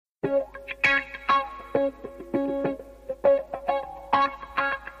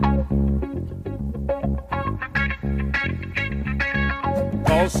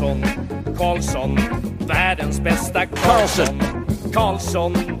Karlsson, världens bästa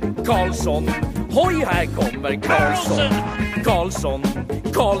Karlsson, hoj här kommer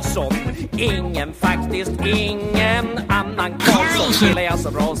Karlsson, ingen annan Karlsson spelar jag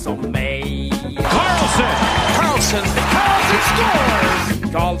så bra som mig. Karlsson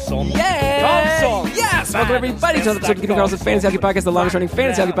scores! Karlsson! Yes! Welcome everybody to the Keeping Karlsson Fantasy Hockey Podcast, the longest running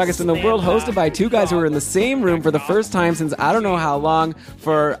fantasy hockey podcast in the world, hosted by two guys who are in the same room for the first time since I don't know how long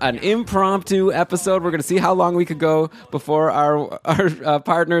for an impromptu episode. We're going to see how long we could go before our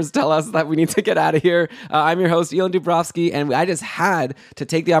partners tell us that we need to get out of here. I'm your host, Elon Dubrovsky, and I just had to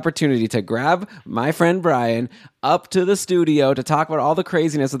take the opportunity to grab my friend Brian up to the studio to talk about all the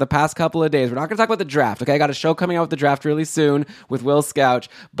craziness of the past couple of days. We're not going to talk about the draft, okay? I got a show coming out with the draft really soon with Will Scouch.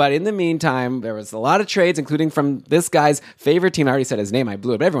 But in the meantime, there was a lot of trades, including from this guy's favorite team. I already said his name. I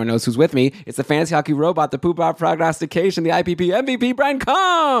blew it, but everyone knows who's with me. It's the Fantasy Hockey Robot, the Poop Out Prognostication, the IPP MVP, Brian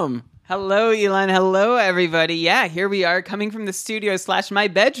Com. Hello, Elon. Hello, everybody. Yeah, here we are coming from the studio / my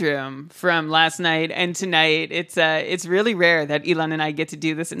bedroom from last night and tonight. It's really rare that Elon and I get to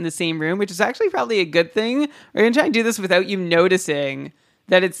do this in the same room, which is actually probably a good thing. We're going to try and do this without you noticing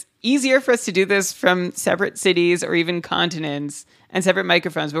that it's easier for us to do this from separate cities or even continents and separate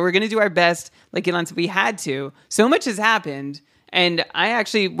microphones. But we're going to do our best, like Elon said, we had to. So much has happened, and I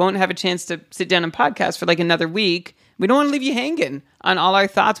actually won't have a chance to sit down and podcast for like another week. We don't want to leave you hanging on all our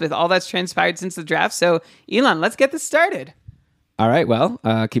thoughts with all that's transpired since the draft. So, Elon, let's get this started. All right, well,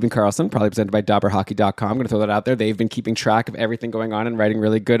 Keeping Karlsson, probably presented by DobberHockey.com. I'm going to throw that out there. They've been keeping track of everything going on and writing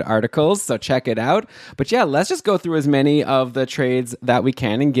really good articles, so check it out. But yeah, let's just go through as many of the trades that we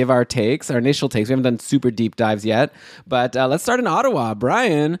can and give our takes, our initial takes. We haven't done super deep dives yet, but let's start in Ottawa.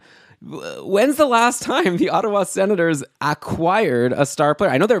 Brian, when's the last time the Ottawa Senators acquired a star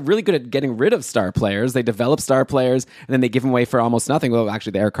player? I know they're really good at getting rid of star players. They develop star players, and then they give them away for almost nothing. Well,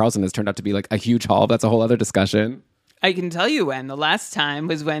 actually, the Erik Karlsson has turned out to be like a huge haul. That's a whole other discussion. I can tell you when. The last time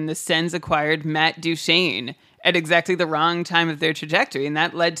was when the Sens acquired Matt Duchene at exactly the wrong time of their trajectory, and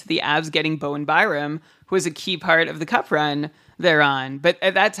that led to the Avs getting Bowen Byram, who was a key part of the Cup run they're on. But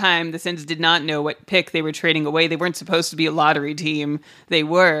at that time, the Sens did not know what pick they were trading away. They weren't supposed to be a lottery team. They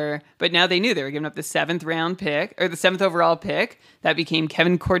were, but now they knew they were giving up the 7th round pick, or the 7th overall pick. That became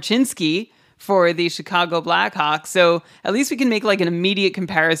Kevin Korchinski for the Chicago Blackhawks. So at least we can make like an immediate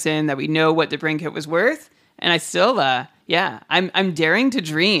comparison that we know what DeBrincat was worth. And I still, I'm daring to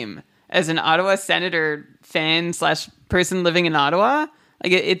dream as an Ottawa Senator fan / person living in Ottawa.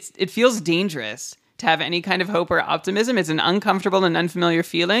 Like it feels dangerous to have any kind of hope or optimism. It's an uncomfortable and unfamiliar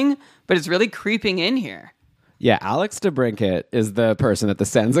feeling, but it's really creeping in here. Yeah, Alex DeBrincat is the person that the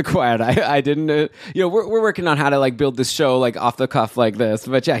Sens acquired. I didn't, we're working on how to like build this show like off the cuff like this.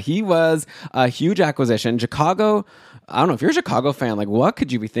 But yeah, he was a huge acquisition. Chicago, I don't know, if you're a Chicago fan, like what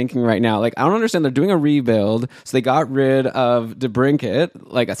could you be thinking right now? Like, I don't understand. They're doing a rebuild, so they got rid of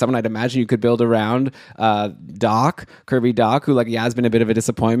DeBrincat, like someone I'd imagine you could build around. Kirby Dach, who has been a bit of a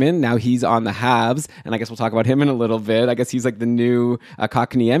disappointment. Now he's on the Habs, and I guess we'll talk about him in a little bit. I guess he's like the new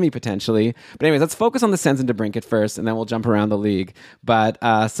Kotkaniemi potentially. But anyways, let's focus on the Sens and DeBrincat first, and then we'll jump around the league. But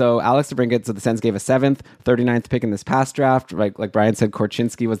so Alex DeBrincat, so the Sens gave a 7th, 39th pick in this past draft. Like Brian said,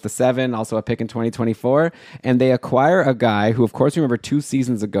 Korchinski was the 7, also a pick in 2024, and they acquire a guy who, of course, remember 2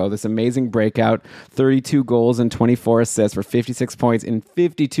 seasons ago, this amazing breakout, 32 goals and 24 assists for 56 points in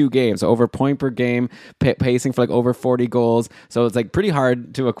 52 games, so over point per game, pacing for like over 40 goals. So it's like pretty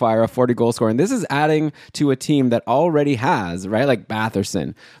hard to acquire a 40 goal scorer. And this is adding to a team that already has, right? Like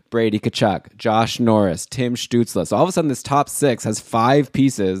Batherson, Brady Tkachuk, Josh Norris, Tim Stützle. So all of a sudden this top 6 has 5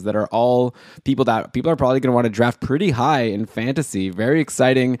 pieces that are all people that people are probably going to want to draft pretty high in fantasy. Very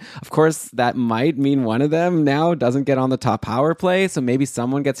exciting. Of course, that might mean one of them now doesn't get on the top power play, so maybe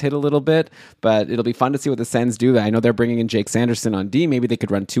someone gets hit a little bit, but it'll be fun to see what the Sens do. I know they're bringing in Jake Sanderson on D. Maybe they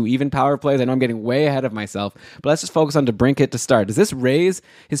could run 2 even power plays. I know I'm getting way ahead of myself, but let's just focus on DeBrincat to start. Does this raise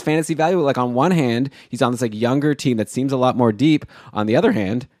his fantasy value? Like on one hand, he's on this like younger team that seems a lot more deep. On the other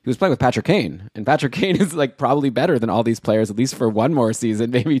hand, he was playing with Patrick Kane, and Patrick Kane is like probably better than all these players, at least for one more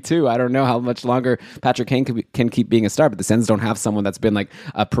season, maybe 2. I don't know how much longer Patrick Kane can keep being a star, but the Sens don't have someone that's been like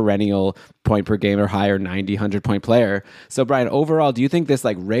a perennial point per game or higher 90, 100 point player. So Brian, overall, do you think this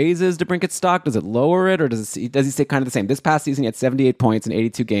like raises DeBrincat's stock? Does it lower it, or does he stay kind of the same? This past season, he had 78 points in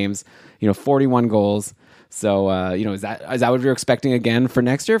 82 games, 41 goals. So, is that what you're expecting again for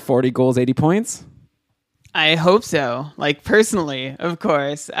next year? 40 goals, 80 points? I hope so. Like, personally, of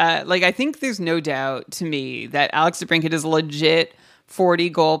course. I think there's no doubt to me that Alex DeBrincat is a legit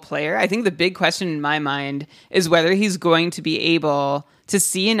 40-goal player. I think the big question in my mind is whether he's going to be able to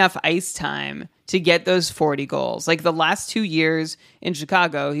see enough ice time to get those 40 goals. Like the last 2 years in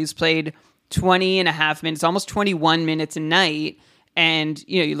Chicago, he's played 20 and a half minutes, almost 21 minutes a night. And,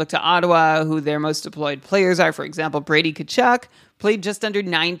 you look to Ottawa, who their most deployed players are. For example, Brady Tkachuk played just under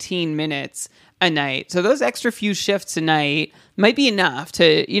 19 minutes a night. So those extra few shifts a night might be enough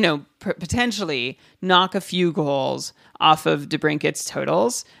to, potentially knock a few goals off of DeBrincat's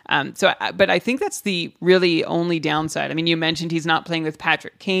totals. But I think that's the really only downside. I mean, you mentioned he's not playing with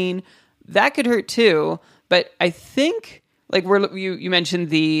Patrick Kane. That could hurt too. But I think, like you mentioned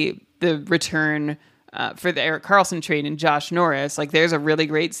the return for the Erik Karlsson trade and Josh Norris, like there's a really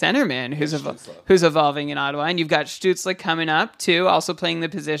great centerman who's evolving in Ottawa, and you've got Stützle coming up too, also playing the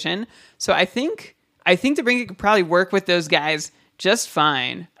position. So I think DeBrincat could probably work with those guys just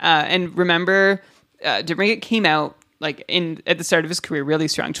fine. And remember, DeBrincat came out at the start of his career really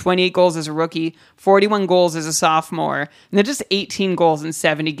strong. 28 goals as a rookie, 41 goals as a sophomore, and then just 18 goals in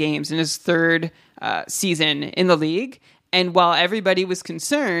 70 games in his third season in the league. And while everybody was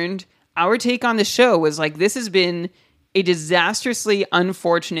concerned, our take on the show was like, this has been a disastrously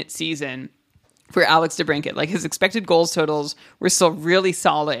unfortunate season for Alex DeBrincat. Like his expected goals totals were still really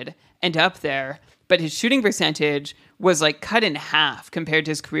solid and up there, but his shooting percentage was like cut in half compared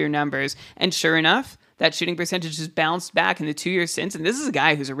to his career numbers. And sure enough, that shooting percentage has bounced back in the 2 years since. And this is a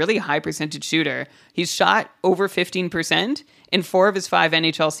guy who's a really high percentage shooter. He's shot over 15% in 4 of his 5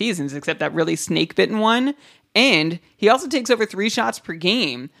 NHL seasons, except that really snake-bitten one. And he also takes over 3 shots per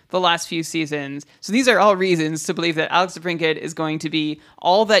game the last few seasons. So these are all reasons to believe that Alex DeBrincat is going to be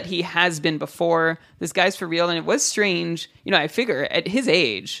all that he has been before. This guy's for real. And it was strange. I figure at his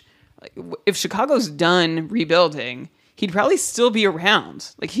age, if Chicago's done rebuilding, he'd probably still be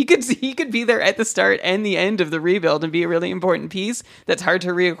around. Like he could be there at the start and the end of the rebuild and be a really important piece that's hard to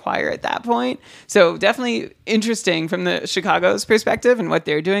reacquire at that point. So definitely interesting from the Chicago's perspective and what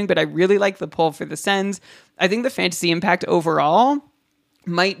they're doing, but I really like the pull for the Sens. I think the fantasy impact overall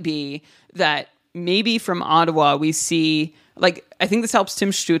might be that maybe from Ottawa we see, I think this helps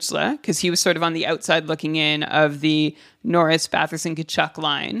Tim Stützle because he was sort of on the outside looking in of the Norris, Batherson, Tkachuk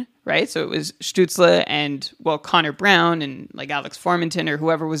line, right? So it was Stützle and, Connor Brown and Alex Formenton or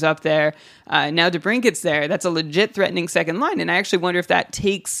whoever was up there. Now DeBrincat's there. That's a legit threatening second line. And I actually wonder if that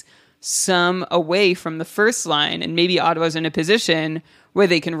takes some away from the first line, and maybe Ottawa's in a position where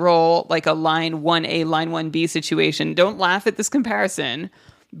they can roll a line 1A, line 1B situation. Don't laugh at this comparison.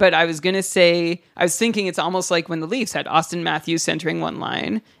 But I was thinking it's almost like when the Leafs had Austin Matthews centering one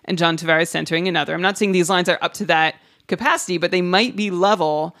line and John Tavares centering another. I'm not saying these lines are up to that capacity, but they might be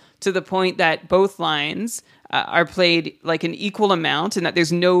level to the point that both lines are played an equal amount and that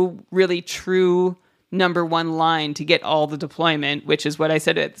there's no really true number one line to get all the deployment, which is what I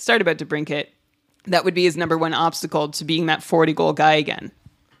said at the start about DeBrincat. That would be his number one obstacle to being that 40-goal guy again.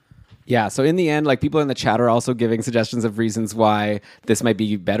 Yeah, so in the end, people in the chat are also giving suggestions of reasons why this might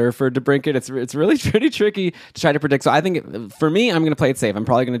be better for DeBrincat. It's really pretty tricky to try to predict. So I think, for me, I'm going to play it safe. I'm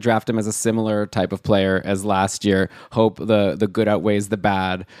probably going to draft him as a similar type of player as last year. Hope the good outweighs the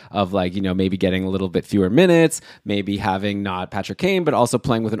bad of, maybe getting a little bit fewer minutes, maybe having not Patrick Kane, but also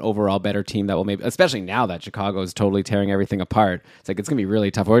playing with an overall better team that will maybe, especially now that Chicago is totally tearing everything apart. It's going to be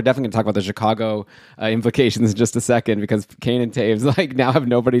really tough. We're definitely going to talk about the Chicago implications in just a second because Kane and Taves, now have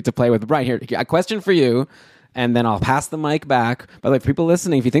nobody to play with. Brian, here, a question for you, and then I'll pass the mic back. By the way, people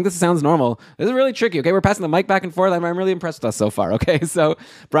listening, if you think this sounds normal, this is really tricky, okay? We're passing the mic back and forth. I'm really impressed with us so far, okay? So,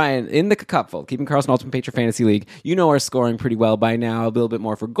 Brian, in the Cupful, Keeping Karlsson Ultimate Patriot Fantasy League, our scoring pretty well by now. A little bit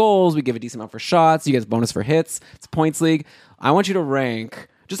more for goals. We give a decent amount for shots. You get bonus for hits. It's a points league. I want you to rank,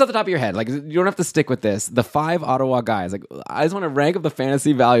 just off the top of your head, you don't have to stick with this, the 5 Ottawa guys. I just want to rank up the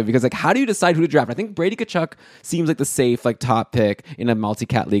fantasy value because, how do you decide who to draft? I think Brady Tkachuk seems like the safe, top pick in a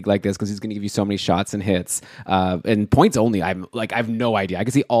multi-cat league like this because he's going to give you so many shots and hits. And points only, I have no idea. I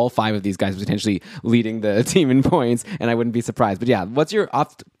could see all 5 of these guys potentially leading the team in points, and I wouldn't be surprised. But yeah, what's your,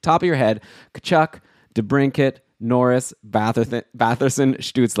 off the top of your head, Tkachuk, DeBrincat, Norris, Batherson,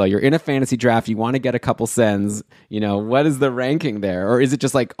 Stützle. You're in a fantasy draft. You want to get a couple Sens. What is the ranking there? Or is it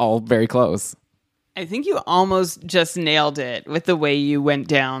just all very close? I think you almost just nailed it with the way you went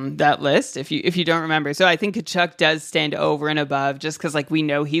down that list, if you don't remember. So I think Tkachuk does stand over and above just because we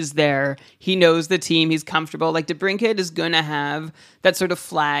know he's there. He knows the team. He's comfortable. DeBrincat is going to have that sort of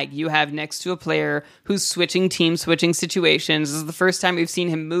flag you have next to a player who's switching teams, switching situations. This is the first time we've seen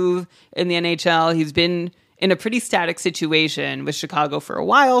him move in the NHL. He's been in a pretty static situation with Chicago for a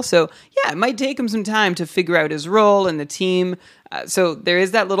while. So yeah, it might take him some time to figure out his role in the team. So there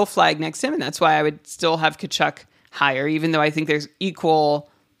is that little flag next to him, and that's why I would still have Tkachuk higher, even though I think there's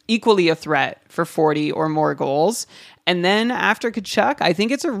equally a threat for 40 or more goals. And then after Tkachuk, I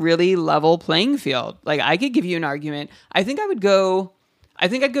think it's a really level playing field. Like, I could give you an argument. I think I'd go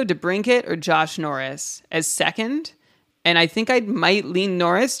DeBrincat or Josh Norris as second. And I think I might lean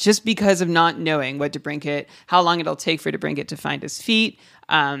Norris just because of not knowing what DeBrincat, how long it'll take for DeBrincat to find his feet.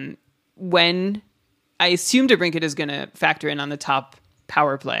 When I assume DeBrincat is going to factor in on the top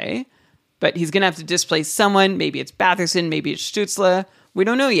power play, but he's going to have to displace someone. Maybe it's Batherson, maybe it's Stützle. We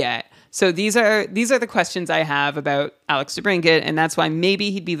don't know yet. So these are the questions I have about Alex DeBrincat, and that's why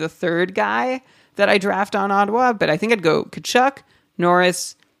maybe he'd be the third guy that I draft on Ottawa. But I think I'd go Tkachuk,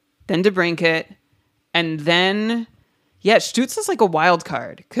 Norris, then DeBrincat, and then Stützle's like a wild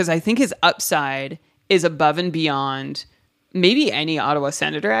card because I think his upside is above and beyond maybe any Ottawa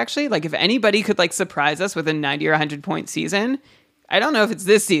Senator. Actually, like if anybody could like surprise us with a 90 or 100 point season. I don't know if it's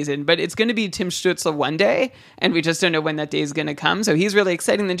this season, but it's going to be Tim Stützle one day, and we just don't know when that day is going to come. So he's really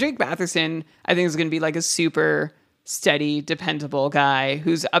exciting. Then Drake Batherson, I think, is going to be like a super steady, dependable guy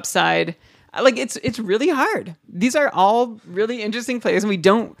whose upside, like it's really hard. These are all really interesting players, and we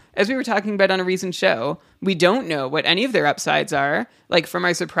don't, as we were talking about on a recent show, we don't know what any of their upsides are. Like from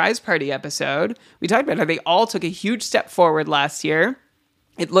our surprise party episode, we talked about how they all took a huge step forward last year.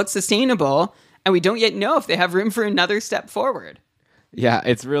 It looks sustainable, and we don't yet know if they have room for another step forward. Yeah,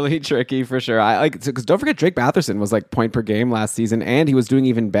 it's really tricky for sure. Because don't forget Drake Batherson was like point per game last season, and he was doing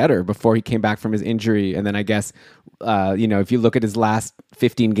even better before he came back from his injury. And then I guess, if you look at his last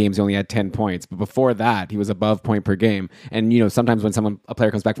 15 games, he only had 10 points. But before that, he was above point per game. And sometimes when a player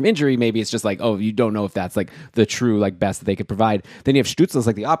comes back from injury, maybe it's just like, oh, you don't know if that's like the true like best that they could provide. Then you have Stützle's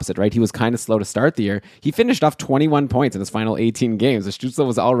like the opposite, right? He was kind of slow to start the year. He finished off 21 points in his final 18 games. So Stützle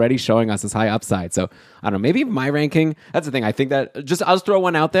was already showing us his high upside. So I don't know. Maybe my ranking. That's the thing. I think that I'll just throw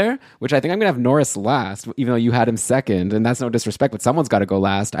one out there, which I think I'm going to have Norris last, even though you had him second, and that's no disrespect, but someone's got to go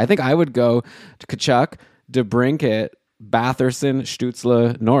last. I think I would go to Tkachuk, DeBrincat, Batherson,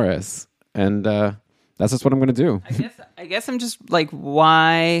 Stützle, Norris, and that's just what I'm going to do. I guess I'm just like,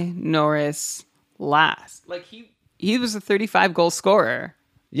 why Norris last? Like he was a 35 goal scorer.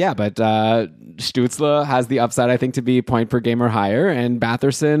 Yeah, but Stützle has the upside, I think, to be point per game or higher. And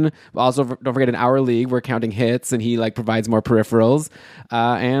Batherson, also, don't forget, in our league, we're counting hits, and he like provides more peripherals.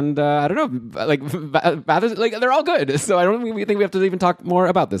 I don't know, like Batherson, like they're all good. So I don't think we have to even talk more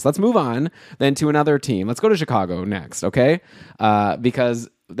about this. Let's move on then to another team. Let's go to Chicago next, okay? Because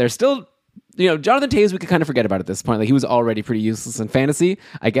they're still. Jonathan Toews, we could kind of forget about at this point. Like, he was already pretty useless in fantasy.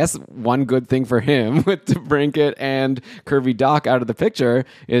 I guess one good thing for him with DeBrincat and Kirby Dach out of the picture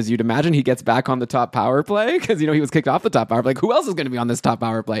is you'd imagine he gets back on the top power play because, he was kicked off the top power play. Like, who else is going to be on this top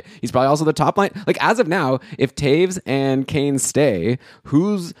power play? He's probably also the top line. Like, as of now, if Toews and Kane stay,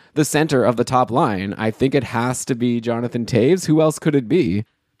 who's the center of the top line? I think it has to be Jonathan Toews. Who else could it be?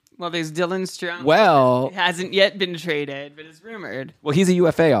 Well, there's Dylan Strome. Well, he hasn't yet been traded, but it's rumored. Well, he's a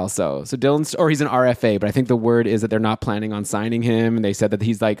UFA also. So he's an RFA, but I think the word is that they're not planning on signing him. And they said that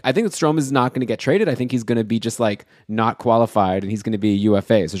he's like, I think that Strome is not going to get traded. I think he's going to be just like not qualified and he's going to be a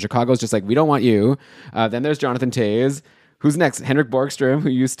UFA. So Chicago's just like, we don't want you. Then there's Jonathan Toews. Who's next? Henrik Borgstrom, who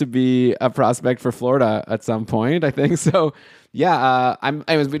used to be a prospect for Florida at some point, I think. So yeah,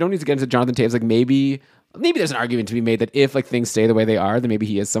 anyways, we don't need to get into Jonathan Toews. Like maybe there's an argument to be made that if like things stay the way they are, then maybe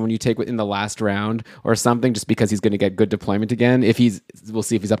he is someone you take in the last round or something, just because he's going to get good deployment again. We'll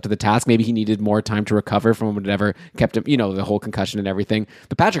see if he's up to the task. Maybe he needed more time to recover from whatever kept him, the whole concussion and everything.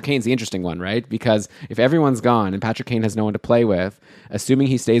 But Patrick Kane's the interesting one, right? Because if everyone's gone and Patrick Kane has no one to play with, assuming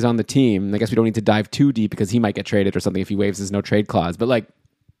he stays on the team, I guess we don't need to dive too deep because he might get traded or something if he waives his no trade clause. But like,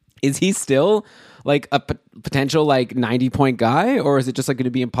 is he still like a potential like 90-point guy, or is it just like going to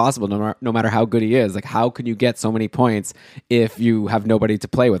be impossible no matter how good he is? Like, how can you get so many points if you have nobody to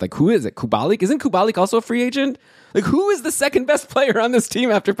play with? Like, who is it? Kubalik? Isn't Kubalik also a free agent? Like, who is the second best player on this team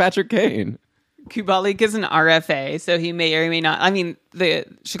after Patrick Kane? Kubalik is an RFA, so he may or may not. I mean, the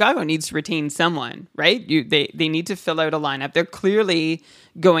Chicago needs to retain someone, right? They need to fill out a lineup. They're clearly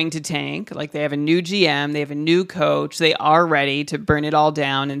going to tank. Like, they have a new GM, they have a new coach. They are ready to burn it all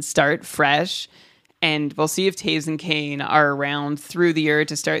down and start fresh. And we'll see if Toews and Kane are around through the year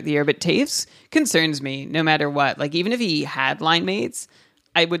to start the year. But Toews concerns me no matter what. Like, even if he had line mates,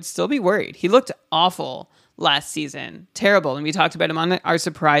 I would still be worried. He looked awful last season. Terrible. And we talked about him on our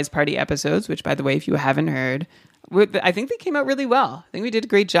surprise party episodes, which, by the way, if you haven't heard, I think they came out really well. I think we did a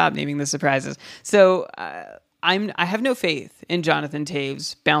great job naming the surprises. So I have no faith in Jonathan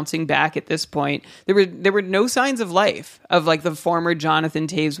Toews bouncing back at this point. There were no signs of life of like the former Jonathan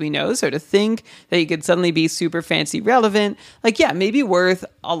Toews we know. So to think that he could suddenly be super fancy relevant, like, yeah, maybe worth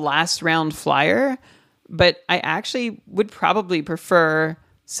a last round flyer, but I actually would probably prefer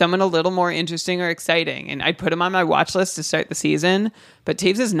someone a little more interesting or exciting. And I'd put him on my watch list to start the season. But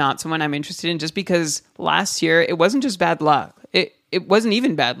Taves is not someone I'm interested in just because last year it wasn't just bad luck. It wasn't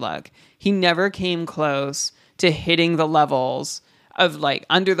even bad luck. He never came close to hitting the levels of like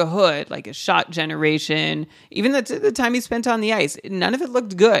under the hood, like a shot generation, even the time he spent on the ice. None of it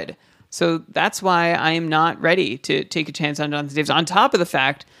looked good. So that's why I am not ready to take a chance on Jonathan Taves. On top of the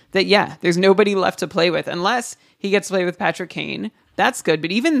fact that, yeah, there's nobody left to play with unless he gets to play with Patrick Kane. That's good.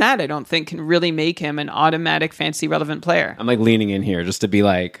 But even that, I don't think can really make him an automatic fantasy relevant player. I'm like leaning in here just to be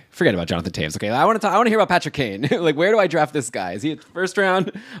like, forget about Jonathan Taves. Okay, I want to hear about Patrick Kane. Like, where do I draft this guy? Is he first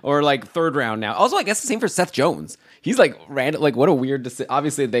round or like third round now? Also, I guess the same for Seth Jones. He's like random. Like, what a weird decision.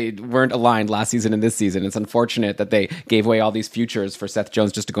 Obviously, they weren't aligned last season and this season. It's unfortunate that they gave away all these futures for Seth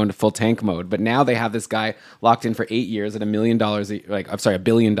Jones just to go into full tank mode. But now they have this guy locked in for 8 years at $1 billion. $1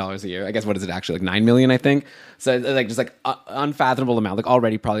 billion a year. I guess what is it actually, like $9 million? I think. So like just like unfathomable amount. Like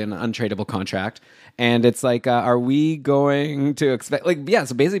already probably an untradeable contract. And it's like, are we going to expect, like, yeah,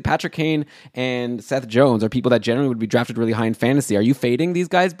 so basically Patrick Kane and Seth Jones are people that generally would be drafted really high in fantasy. Are you fading these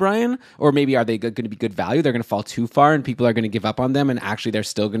guys, Brian? Or maybe are they going to be good value? They're going to fall too far and people are going to give up on them and actually they're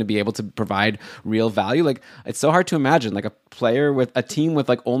still going to be able to provide real value. Like, it's so hard to imagine, like a team with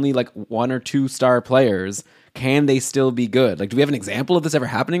like only like 1 or 2 star players. Can they still be good? Like, do we have an example of this ever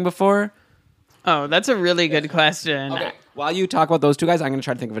happening before? Oh, that's a really good question. Okay. While you talk about those two guys, I'm going to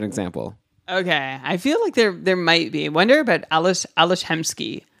try to think of an example. Okay, I feel like there might be. I wonder about Alish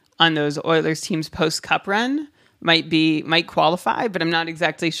Hemsky on those Oilers teams post Cup run. Might qualify, but I'm not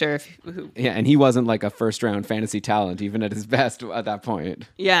exactly sure if who. Yeah, and he wasn't like a first round fantasy talent even at his best at that point.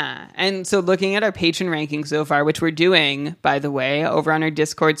 Yeah, and so looking at our patron rankings so far, which we're doing, by the way, over on our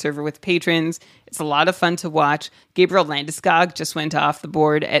Discord server with patrons, it's a lot of fun to watch. Gabriel Landeskog just went off the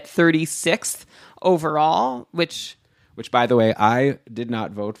board at 36th overall, which, by the way, I did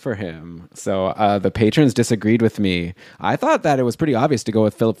not vote for him. So the patrons disagreed with me. I thought that it was pretty obvious to go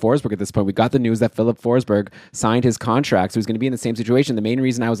with Philip Forsberg at this point. We got the news that Philip Forsberg signed his contract, so he's going to be in the same situation. The main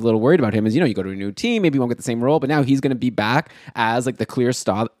reason I was a little worried about him is, you go to a new team, maybe you won't get the same role, but now he's going to be back as like the clear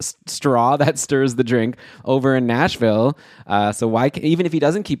straw that stirs the drink over in Nashville. So why, even if he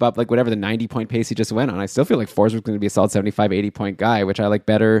doesn't keep up like whatever the 90-point pace he just went on, I still feel like Forsberg's going to be a solid 75, 80-point guy, which I like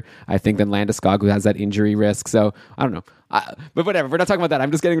better, I think, than Landeskog, who has that injury risk. So I don't know. But whatever, we're not talking about that.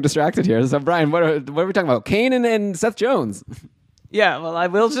 I'm just getting distracted here. So, Brian, what are we talking about? Kane and Seth Jones. Yeah, well, I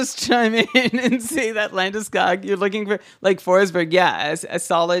will just chime in and say that Landeskog, you're looking for, like Forsberg, yeah, a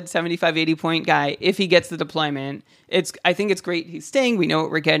solid 75, 80-point guy if he gets the deployment. I think it's great he's staying. We know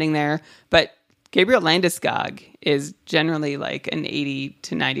what we're getting there. But Gabriel Landeskog is generally like an 80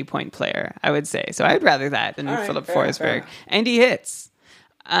 to 90-point player, I would say. So I'd rather that than Philip Forsberg. Fair. And he hits.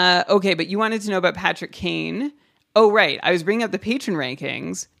 Okay, but you wanted to know about Patrick Kane. Oh, right. I was bringing up the patron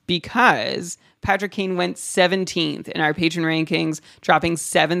rankings because Patrick Kane went 17th in our patron rankings, dropping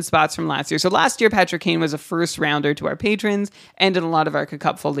 7 spots from last year. So last year, Patrick Kane was a first rounder to our patrons and in a lot of our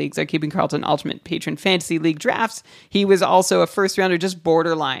Cupful leagues, our Keeping Carlton Ultimate Patron Fantasy League drafts. He was also a first rounder, just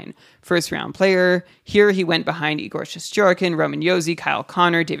borderline first round player. Here he went behind Igor Shesterkin, Roman Josi, Kyle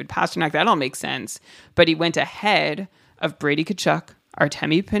Connor, David Pastrnak. That all makes sense. But he went ahead of Brady Tkachuk,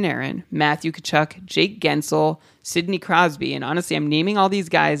 Artemi Panarin, Matthew Tkachuk, Jake Gensel, Sidney Crosby. And honestly, I'm naming all these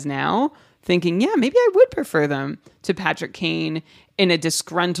guys now thinking, yeah, maybe I would prefer them to Patrick Kane in a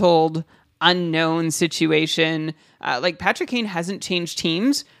disgruntled, unknown situation. Like Patrick Kane hasn't changed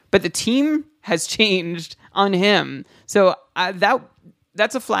teams, but the team has changed on him. So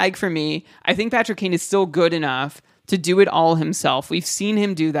that's a flag for me. I think Patrick Kane is still good enough to do it all himself. We've seen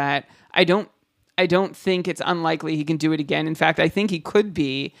him do that. I don't think it's unlikely he can do it again. In fact, I think he could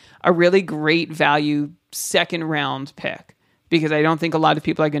be a really great value second round pick because I don't think a lot of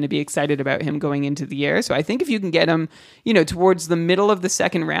people are going to be excited about him going into the year. So I think if you can get him, towards the middle of the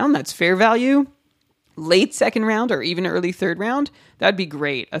second round, that's fair value. Late second round or even early third round, that'd be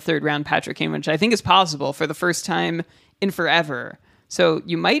great. A third round Patrick Kane, which I think is possible for the first time in forever. So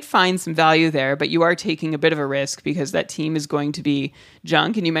you might find some value there, but you are taking a bit of a risk because that team is going to be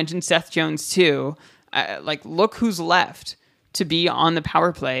junk. And you mentioned Seth Jones too. Look who's left to be on the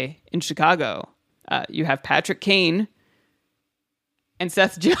power play in Chicago. You have Patrick Kane and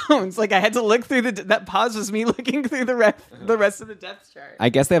Seth Jones. Like, I had to look through that pause was me looking through the rest of the depth chart. I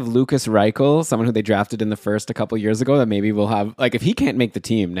guess they have Lucas Reichel, someone who they drafted in the first a couple years ago, that maybe will have, like, if he can't make the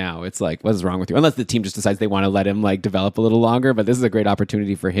team now, it's like, what is wrong with you? Unless the team just decides they want to let him, like, develop a little longer. But this is a great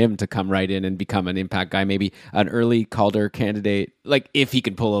opportunity for him to come right in and become an impact guy, maybe an early Calder candidate, like, if he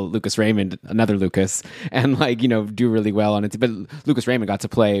can pull a Lucas Raymond, another Lucas, and, like, you know, do really well on it. But Lucas Raymond got to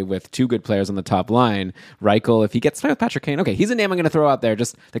play with two good players on the top line. Reichel, if he gets to play with Patrick Kane, okay, he's a name I'm going to throw out there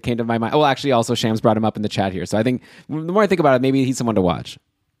just that came to my mind. Oh, well, actually, also Shams brought him up in the chat here. So I think the more I think about it, maybe he's someone to watch.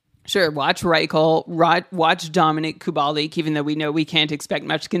 Sure, watch Reichel, watch Dominic Kubalik, even though we know we can't expect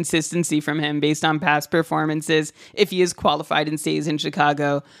much consistency from him based on past performances if he is qualified and stays in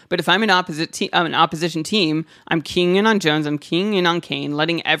Chicago. But if I'm an opposition team, I'm keying in on Jones, I'm keying in on Kane,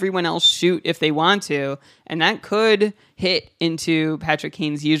 letting everyone else shoot if they want to, and that could hit into Patrick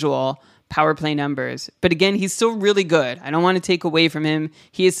Kane's usual power play numbers. But again, he's still really good. I don't want to take away from him.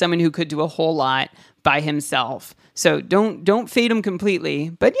 He is someone who could do a whole lot by himself. So don't fade him completely.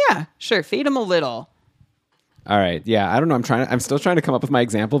 But yeah, sure, fade him a little. All right. Yeah, I don't know. I'm still trying to come up with my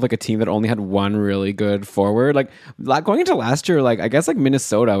example of like a team that only had one really good forward. Like going into last year, like I guess like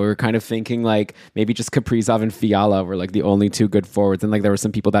Minnesota, we were kind of thinking like maybe just Kaprizov and Fiala were like the only two good forwards, and like there were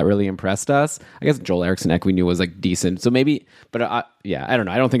some people that really impressed us. I guess Joel Eriksson Ek we knew was like decent. So maybe, but yeah, I don't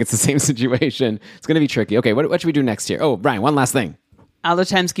know. I don't think it's the same situation. It's going to be tricky. Okay, what should we do next year? Oh, Brian, one last thing.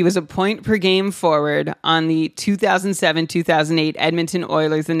 Alashemsky was a point-per-game forward on the 2007-2008 Edmonton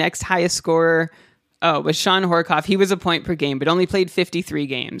Oilers. The next highest scorer was Sean Horkoff. He was a point per game, but only played 53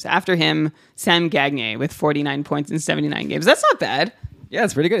 games. After him, Sam Gagner with 49 points in 79 games. That's not bad. Yeah,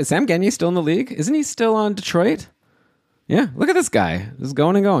 it's pretty good. Is Sam Gagner still in the league? Isn't he still on Detroit? Yeah, look at this guy. Just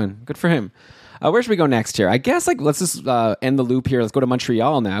going and going. Good for him. Where should we go next here? I guess like let's just end the loop here. Let's go to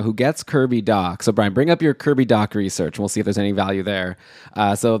Montreal now, who gets Kirby Dach. So Brian, bring up your Kirby Dach research, and we'll see if there's any value there.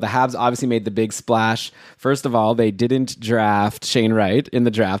 So the Habs obviously made the big splash. First of all, they didn't draft Shane Wright in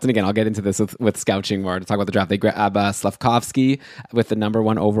the draft. And again, I'll get into this with scouting more to talk about the draft. They grab Slavkovsky with the number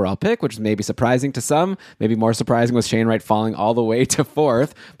 1 overall pick, which is maybe surprising to some. Maybe more surprising was Shane Wright falling all the way to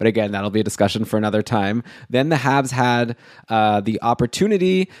 4th. But again, that'll be a discussion for another time. Then the Habs had the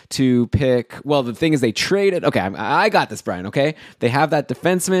opportunity to pick... Well, the thing is they traded... Okay, I got this, Brian, okay? They have that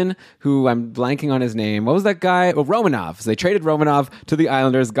defenseman who I'm blanking on his name. What was that guy? Oh, Romanov. So they traded Romanov to the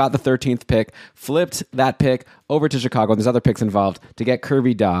Islanders, got the 13th pick, flipped that pick over to Chicago, and there's other picks involved to get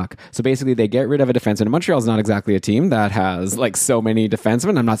Kirby Dach. So basically, they get rid of a defenseman. And Montreal's not exactly a team that has like so many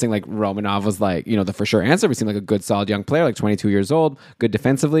defensemen. I'm not saying like Romanov was like, you know, the for sure answer. We seem like a good, solid young player, like 22 years old, good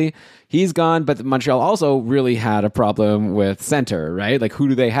defensively. He's gone, but Montreal also really had a problem with center, right? Like, who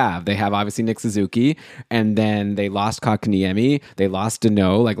do they have? They have obviously Nick Suzuki, and then they lost Kotkaniemi, they lost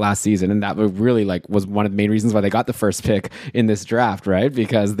Deneau like last season, and that really like was one of the main reasons why they got the first pick in this draft, right?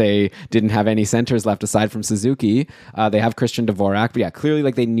 Because they didn't have any centers left aside from Suzuki. They have Christian Dvorak, but yeah, clearly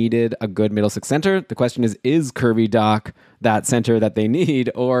like they needed a good middle six center. The question is Kirby Dach that center that they need,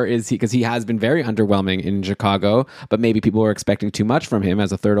 or is he, because he has been very underwhelming in Chicago, but maybe people were expecting too much from him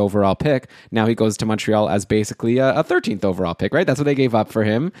as a 3rd overall pick. Now he goes to Montreal as basically a 13th overall pick, right? That's what they gave up for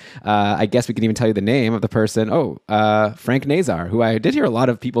him. I guess we can even tell you the name of the person. Frank Nazar, who I did hear a lot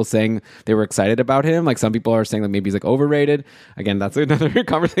of people saying they were excited about him. Like some people are saying that maybe he's like overrated. Again, that's another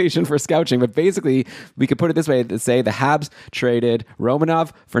conversation for scouting, but basically we could put it this way to say the Habs traded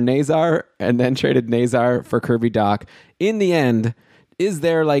Romanov for Nazar and then traded Nazar for Kirby Dach. In the end,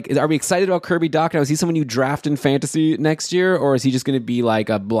 are we excited about Kirby Dach now? Is he someone you draft in fantasy next year, or is he just going to be like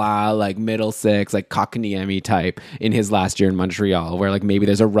a blah, like middle six, like Kotkaniemi type in his last year in Montreal, where like maybe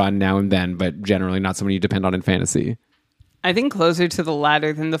there's a run now and then, but generally not someone you depend on in fantasy? I think closer to the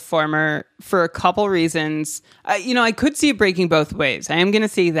latter than the former for a couple reasons. I could see it breaking both ways. I am going to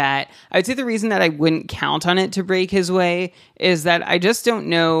say that. I would say the reason that I wouldn't count on it to break his way is that I just don't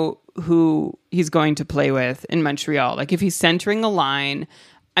know who he's going to play with in Montreal. Like if he's centering a line,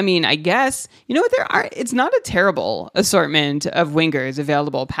 I mean, I guess, it's not a terrible assortment of wingers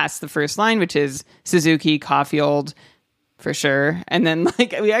available past the first line, which is Suzuki, Caulfield, for sure. And then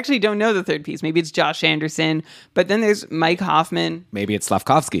like we actually don't know the third piece. Maybe it's Josh Anderson, but then there's Mike Hoffman. Maybe it's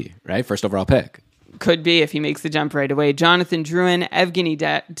Slavkovsky, right? 1st overall pick. Could be if he makes the jump right away. Jonathan Drouin, Evgeny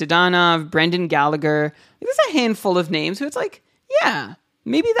Dadonov, Brendan Gallagher. There's a handful of names who it's like, yeah,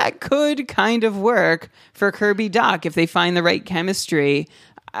 maybe that could kind of work for Kirby Dach if they find the right chemistry.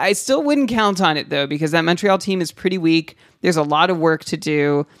 I still wouldn't count on it, though, because that Montreal team is pretty weak. There's a lot of work to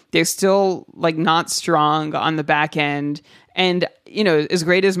do. They're still like not strong on the back end. And, you know, as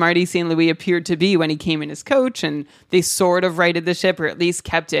great as Marty St. Louis appeared to be when he came in as coach, and they sort of righted the ship, or at least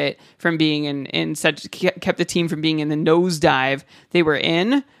kept it from being kept the team from being in the nosedive they were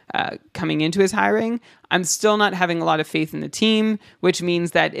in coming into his hiring, I'm still not having a lot of faith in the team, which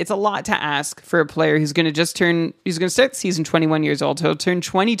means that it's a lot to ask for a player who's going to start the season 21 years old. He'll turn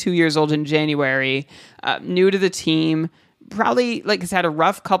 22 years old in January, new to the team, probably like has had a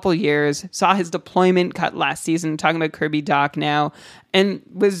rough couple years, saw his deployment cut last season, talking about Kirby Dach now, and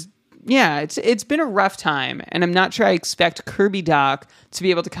it's been a rough time. And I'm not sure I expect Kirby Dach to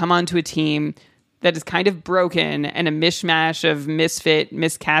be able to come onto a team that is kind of broken and a mishmash of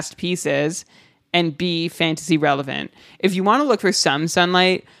miscast pieces and be fantasy relevant. If you want to look for some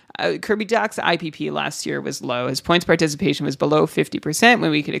sunlight, Kirby Dach's IPP last year was low. His points participation was below 50%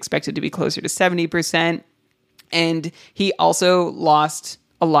 when we could expect it to be closer to 70%. And he also lost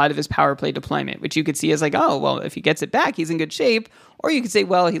a lot of his power play deployment, which you could see as like, oh, well, if he gets it back, he's in good shape. Or you could say,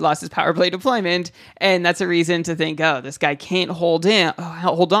 well, he lost his power play deployment, and that's a reason to think, oh, this guy can't hold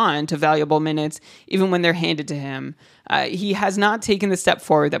on to valuable minutes even when they're handed to him. He has not taken the step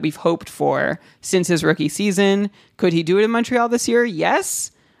forward that we've hoped for since his rookie season. Could he do it in Montreal this year?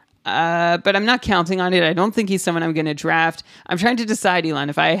 Yes. But I'm not counting on it. I don't think he's someone I'm going to draft. I'm trying to decide, Elon,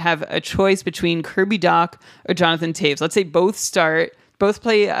 if I have a choice between Kirby Dach or Jonathan Toews. Let's say both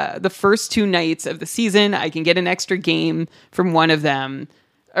play the first 2 nights of the season. I can get an extra game from one of them,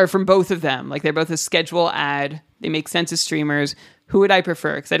 or from both of them. Like, they're both a schedule ad. They make sense as streamers. Who would I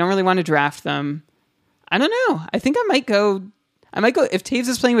prefer? Because I don't really want to draft them. I don't know. I think I might go. If Toews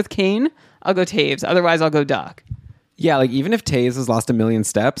is playing with Kane, I'll go Toews. Otherwise, I'll go Dach. Yeah, like even if Toews has lost 1 million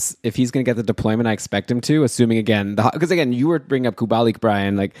steps, if he's going to get the deployment I expect him to, assuming again, because again, you were bringing up Kubalik,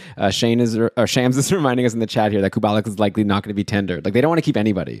 Brian, like Shams is reminding us in the chat here that Kubalik is likely not going to be tendered. Like, they don't want to keep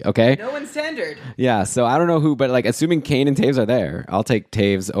anybody, okay? No one's tendered. Yeah, so I don't know who, but like assuming Kane and Toews are there, I'll take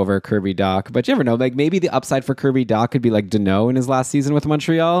Toews over Kirby Dach. But you never know, like maybe the upside for Kirby Dach could be like Deneau in his last season with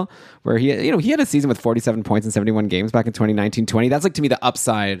Montreal, where he had a season with 47 points in 71 games back in 2019-20. That's like to me the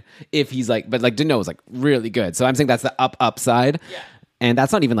upside if he's like, but like Deneau is like really good. So I'm saying that's the upside. Yeah. And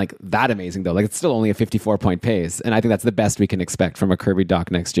that's not even like that amazing though. Like, it's still only a 54-point pace. And I think that's the best we can expect from a Kirby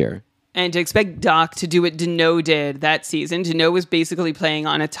Dach next year. And to expect Dach to do what Deneau did that season. Deneau was basically playing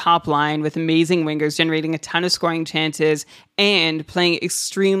on a top line with amazing wingers, generating a ton of scoring chances, and playing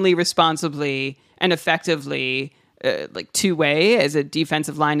extremely responsibly and effectively, like two-way as a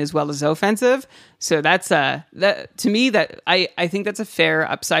defensive line as well as offensive. So that's that to me, that I think that's a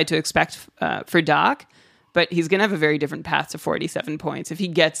fair upside to expect for Dach. But he's going to have a very different path to 47 points if he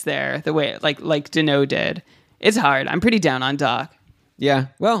gets there the way like Deneau did. It's hard. I'm pretty down on Dach. Yeah,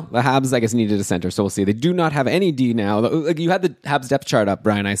 well, the Habs, I guess, needed a center, so we'll see. They do not have any D now. Like, you had the Habs depth chart up,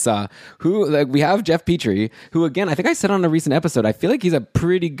 Brian, I saw. We have Jeff Petrie, who, again, I think I said on a recent episode, I feel like he's a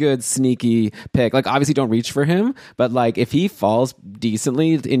pretty good sneaky pick. Like, obviously, don't reach for him, but, like, if he falls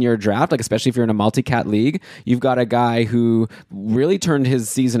decently in your draft, like, especially if you're in a multi-cat league, you've got a guy who really turned his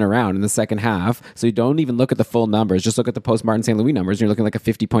season around in the second half, so you don't even look at the full numbers. Just look at the post-Martin St. Louis numbers, and you're looking like a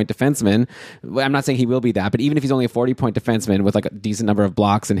 50-point defenseman. I'm not saying he will be that, but even if he's only a 40-point defenseman with, like, a decent number of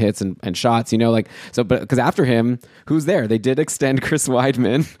blocks and hits and shots, like, so, but because after him, who's there? They did extend Chris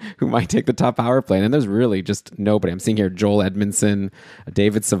Weidman, who might take the top power play, and then there's really just nobody. I'm seeing here Joel Edmondson,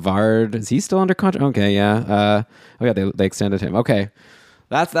 David Savard. Is he still under contract? Okay, yeah. They extended him. Okay.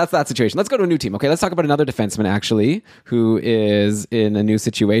 That's that situation. Let's go to a new team. Okay, let's talk about another defenseman, actually, who is in a new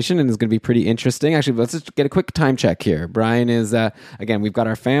situation and is going to be pretty interesting. Actually, let's just get a quick time check here. Brian is, again, we've got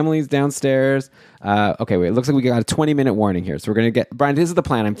our families downstairs. Okay, wait, it looks like we got a 20-minute warning here. So we're going to get, Brian, this is the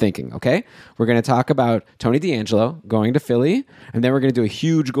plan I'm thinking, okay? We're going to talk about Tony DeAngelo going to Philly, and then we're going to do a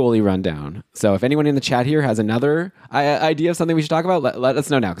huge goalie rundown. So if anyone in the chat here has another idea of something we should talk about, let us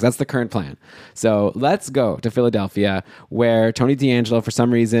know now, because that's the current plan. So let's go to Philadelphia, where Tony DeAngelo, for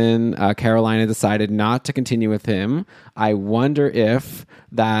some reason, Carolina decided not to continue with him. I wonder if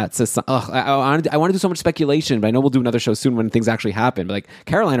that's I want to do so much speculation, but I know we'll do another show soon when things actually happen. But like,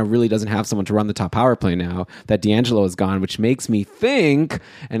 Carolina really doesn't have someone to run the top power play now that DeAngelo is gone, which makes me think,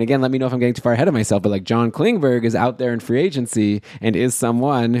 and again, let me know if I'm getting too far ahead of myself, but like John Klingberg is out there in free agency and is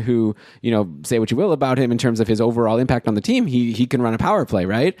someone who, say what you will about him in terms of his overall impact on the team, he can run a power play,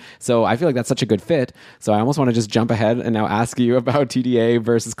 right? So I feel like that's such a good fit. So I almost want to just jump ahead and now ask you about TDA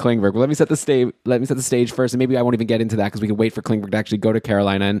versus Klingberg. Well, let me set the stage first, and maybe I won't even get into that because we can wait for Klingberg to actually go to Carolina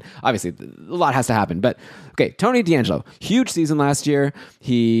Carolina. And obviously, a lot has to happen. But okay, Tony DeAngelo, huge season last year.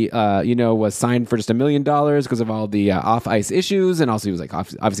 He, was signed for just $1 million because of all the off-ice issues. And also he was like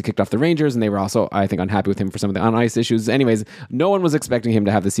obviously kicked off the Rangers, and they were also, I think, unhappy with him for some of the on-ice issues. Anyways, no one was expecting him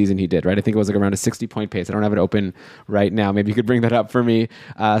to have the season he did, right? I think it was like around a 60-point pace. I don't have it open right now. Maybe you could bring that up for me.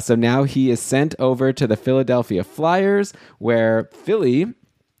 So now he is sent over to the Philadelphia Flyers, where Philly,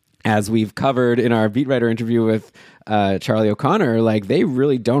 as we've covered in our beat writer interview with Charlie O'Connor, like they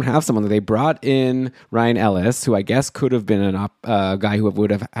really don't have someone. They brought in Ryan Ellis, who I guess could have been a guy who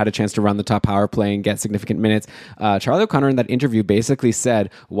would have had a chance to run the top power play and get significant minutes. Charlie O'Connor in that interview basically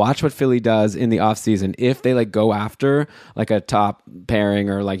said, watch what Philly does in the offseason. If they like go after like a top pairing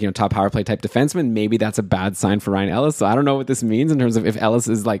or like, top power play type defenseman, maybe that's a bad sign for Ryan Ellis. So I don't know what this means in terms of if Ellis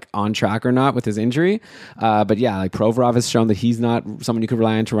is like on track or not with his injury. But yeah, like Provorov has shown that he's not someone you could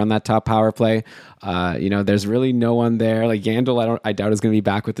rely on to run that top power play. There's really no one there. Like Yandel, I doubt is going to be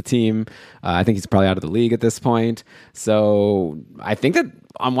back with the team. I think he's probably out of the league at this point. So I think that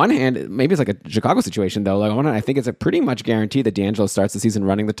on one hand, maybe it's like a Chicago situation though. Like on one hand, I think it's a pretty much guarantee that DeAngelo starts the season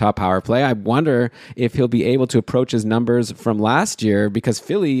running the top power play. I wonder if he'll be able to approach his numbers from last year, because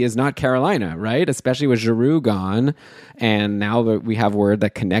Philly is not Carolina, right? Especially with Giroux gone. And now that we have word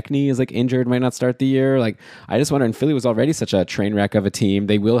that Konechny is like injured, might not start the year. Like I just wonder, and Philly was already such a train wreck of a team.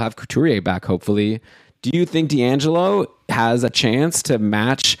 They will have Couturier back, hopefully. Do you think DeAngelo has a chance to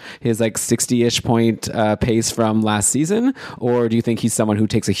match his like 60-ish point pace from last season? Or do you think he's someone who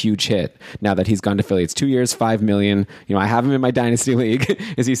takes a huge hit now that he's gone to Philly? It's 2 years, $5 million. I have him in my dynasty league.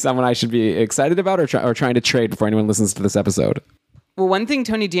 Is he someone I should be excited about or trying to trade before anyone listens to this episode? Well, one thing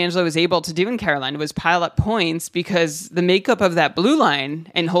Tony DeAngelo was able to do in Carolina was pile up points, because the makeup of that blue line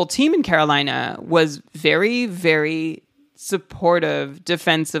and whole team in Carolina was very, very supportive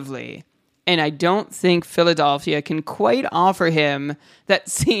defensively. And I don't think Philadelphia can quite offer him that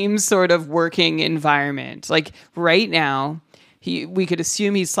same sort of working environment. Like right now, we could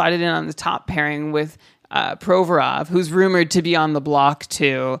assume he's slotted in on the top pairing with Provorov, who's rumored to be on the block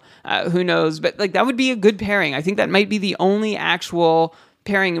too. Who knows? But like that would be a good pairing. I think that might be the only actual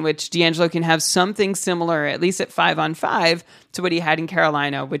pairing in which DeAngelo can have something similar, at least at 5-on-5, to what he had in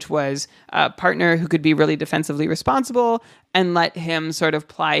Carolina, which was a partner who could be really defensively responsible and let him sort of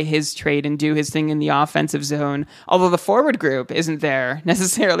ply his trade and do his thing in the offensive zone. Although the forward group isn't there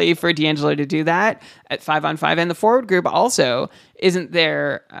necessarily for DeAngelo to do that at 5-on-5. And the forward group also isn't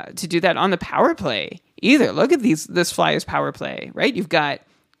there to do that on the power play either. Look at this Flyers power play, right? You've got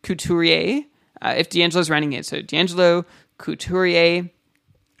Couturier, if DeAngelo's running it. So DeAngelo, Couturier,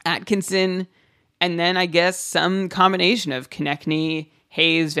 Atkinson, and then I guess some combination of Konechny,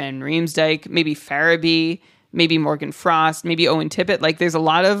 Hayes, Van Riemsdyk, maybe Farabee, maybe Morgan Frost, maybe Owen Tippett. Like there's a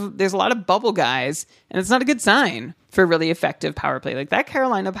lot of bubble guys, and it's not a good sign for really effective power play. Like that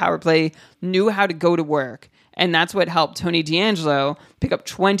Carolina power play knew how to go to work, and that's what helped Tony DeAngelo pick up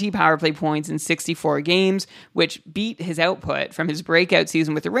 20 power play points in 64 games, which beat his output from his breakout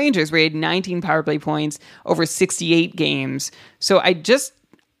season with the Rangers, where he had 19 power play points over 68 games. So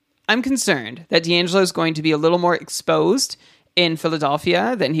I'm concerned that DeAngelo is going to be a little more exposed in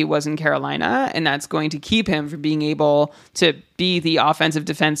Philadelphia than he was in Carolina, and that's going to keep him from being able to be the offensive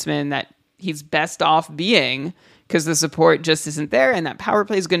defenseman that he's best off being, because the support just isn't there, and that power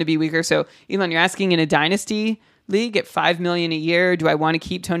play is going to be weaker. So, Elon, you're asking in a dynasty league at $5 million a year, do I want to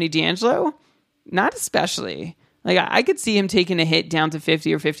keep Tony DeAngelo? Not especially. Like I could see him taking a hit down to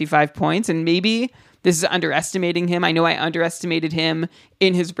 50 or 55 points, and maybe this is underestimating him. I know I underestimated him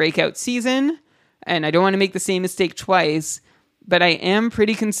in his breakout season, and I don't want to make the same mistake twice, but I am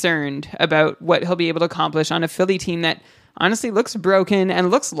pretty concerned about what he'll be able to accomplish on a Philly team that honestly looks broken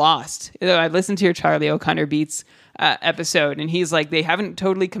and looks lost. I listened to your Charlie O'Connor Beats episode, and he's like, they haven't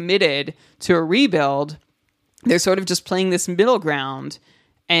totally committed to a rebuild. They're sort of just playing this middle ground,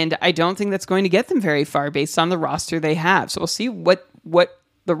 and I don't think that's going to get them very far based on the roster they have. So we'll see what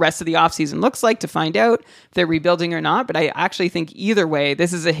the rest of the offseason looks like to find out if they're rebuilding or not. But I actually think either way,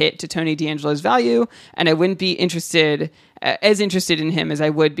 this is a hit to Tony DeAngelo's value, and I wouldn't be as interested in him as I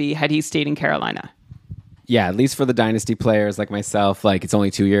would be had he stayed in Carolina. Yeah, at least for the dynasty players like myself, like it's only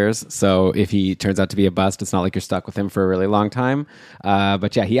 2 years. So if he turns out to be a bust, it's not like you're stuck with him for a really long time.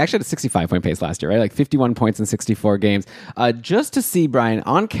 But yeah, he actually had a 65-point pace last year, right? Like 51 points in 64 games. Just to see, Brian,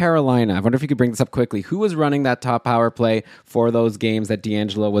 on Carolina, I wonder if you could bring this up quickly. Who was running that top power play for those games that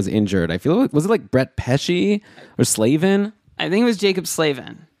DeAngelo was injured? I feel like, was it like Brett Pesce or Slavin? I think it was Jacob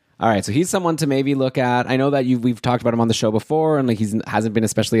Slavin. All right, so he's someone to maybe look at. I know that we've talked about him on the show before, and like hasn't been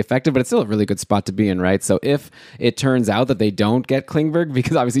especially effective, but it's still a really good spot to be in, right? So if it turns out that they don't get Klingberg,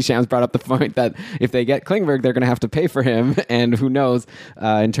 because obviously Shams brought up the point that if they get Klingberg, they're going to have to pay for him, and who knows?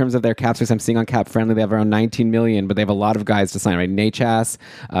 In terms of their cap space, I'm seeing on Cap Friendly they have around 19 million, but they have a lot of guys to sign, right? Nachas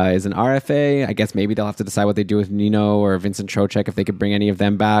is an RFA. I guess maybe they'll have to decide what they do with Nino or Vincent Trocheck if they could bring any of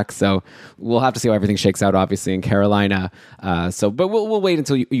them back. So we'll have to see how everything shakes out, obviously, in Carolina. But we'll wait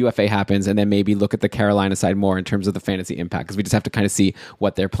until UFA happens and then maybe look at the Carolina side more in terms of the fantasy impact, because we just have to kind of see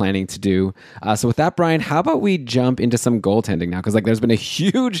what they're planning to do. So with that, Brian, how about we jump into some goaltending now? Because like there's been a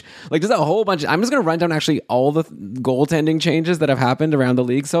huge, like there's a whole bunch. I'm just going to run down actually all the goaltending changes that have happened around the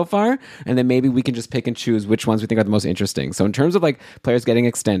league so far, and then maybe we can just pick and choose which ones we think are the most interesting. So in terms of like players getting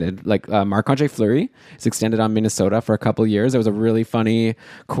extended, like Marc-Andre Fleury is extended on Minnesota for a couple years. There was a really funny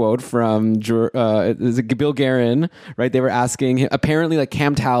quote from Bill Guerin, right? They were asking him, apparently like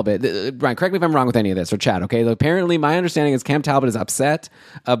Cam Talbot, Brian, correct me if I'm wrong with any of this, or Chad, okay? Apparently my understanding is Cam Talbot is upset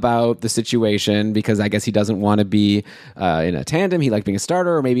about the situation because I guess he doesn't want to be in a tandem. He liked being a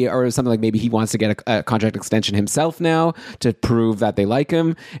starter, or something like maybe he wants to get a contract extension himself now to prove that they like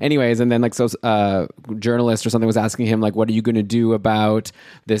him. Anyways, and then like journalist or something was asking him like, what are you going to do about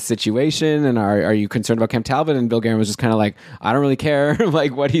this situation? And are you concerned about Cam Talbot? And Bill Guerin was just kind of like, I don't really care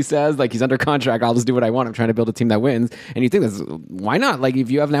like what he says. Like he's under contract. I'll just do what I want. I'm trying to build a team that wins. And you think why not? Like if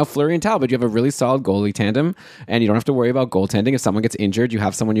you have now Fleury and Talbot, you have a really solid goalie tandem, and you don't have to worry about goaltending. If someone gets injured, you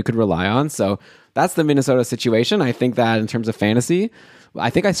have someone you could rely on. So that's the Minnesota situation. I think that in terms of fantasy, I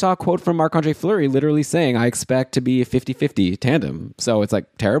think I saw a quote from Marc-Andre Fleury literally saying, I expect to be a 50-50 tandem. So it's like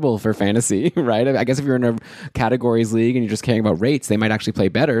terrible for fantasy, right? I guess if you're in a categories league and you're just caring about rates, they might actually play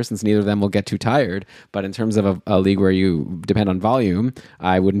better since neither of them will get too tired. But in terms of a league where you depend on volume,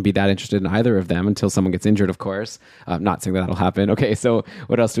 I wouldn't be that interested in either of them until someone gets injured, of course. Not saying that'll happen. Okay, so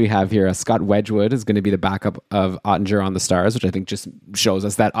what else do we have here? Scott Wedgwood is going to be the backup of Ottinger on the Stars, which I think just shows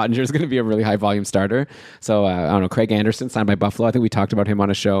us that Ottinger is going to be a really high volume starter. So I don't know, Craig Anderson signed by Buffalo. I think we talked about him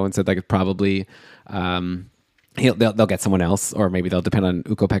on a show and said like probably they'll get someone else, or maybe they'll depend on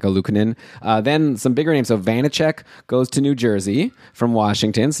Ukko-Pekka Luukkonen. Then some bigger names. So Vanacek goes to New Jersey from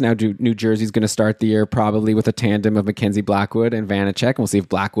Washington. So now New Jersey's going to start the year probably with a tandem of Mackenzie Blackwood and Vanacek. And we'll see if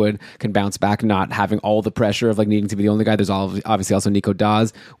Blackwood can bounce back, not having all the pressure of like needing to be the only guy. There's obviously also Nico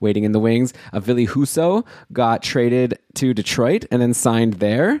Dawes waiting in the wings. Ville Husso got traded to Detroit and then signed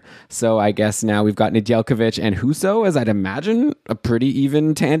there. So I guess now we've got Nedeljkovic and Husso, as I'd imagine, a pretty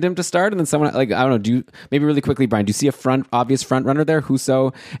even tandem to start. And then someone like, I don't know, maybe really quickly, Brian, do you see a obvious front runner there,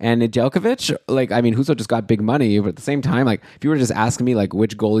 Husso and Nedeljkovic? Like, I mean, Husso just got big money, but at the same time, like, if you were to just ask me, like,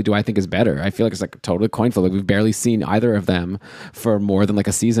 which goalie do I think is better? I feel like it's like a total coin flip. Like, we've barely seen either of them for more than like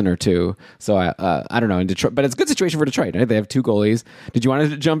a season or two. So I don't know in Detroit, but it's a good situation for Detroit, right? They have two goalies. Did you want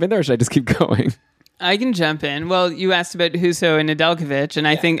to jump in there, or should I just keep going? I can jump in. Well, you asked about Husso and Nedeljkovic, and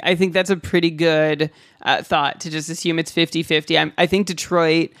I think that's a pretty good thought to just assume it's 50-50. I think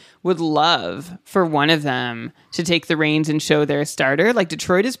Detroit would love for one of them to take the reins and show they're a starter. Like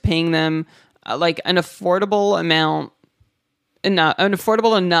Detroit is paying them like an affordable amount, an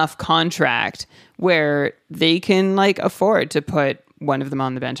affordable enough contract where they can like afford to put one of them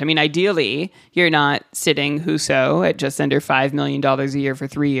on the bench. I mean, ideally, you're not sitting Husso at just under $5 million a year for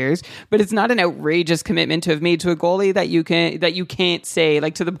 3 years, but it's not an outrageous commitment to have made to a goalie that you can't say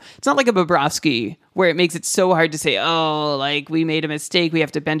like it's not like a Bobrovsky where it makes it so hard to say, oh, like we made a mistake, we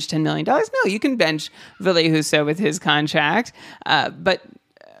have to bench $10 million. No, you can bench Ville Husso with his contract, but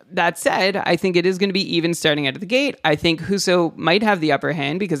that said, I think it is going to be even starting out of the gate. I think Husso might have the upper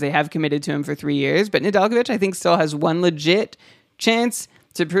hand because they have committed to him for 3 years, but Nedeljkovic, I think, still has one legit chance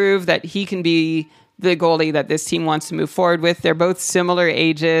to prove that he can be the goalie that this team wants to move forward with. They're both similar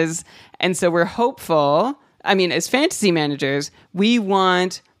ages, and so we're hopeful. I mean, as fantasy managers, we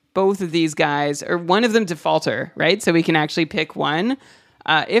want both of these guys, or one of them to falter, right? So we can actually pick one.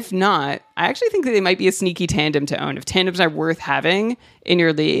 If not, I actually think that they might be a sneaky tandem to own. If tandems are worth having in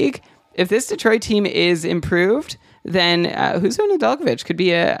your league, if this Detroit team is improved, then Husso and Nedeljkovic could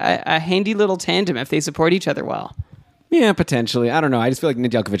be a handy little tandem if they support each other well. Yeah, potentially. I don't know. I just feel like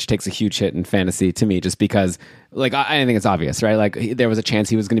Nedeljkovic takes a huge hit in fantasy to me just because, like, I think it's obvious, right? Like, there was a chance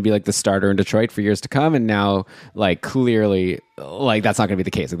he was going to be, like, the starter in Detroit for years to come, and now, like, clearly, like that's not going to be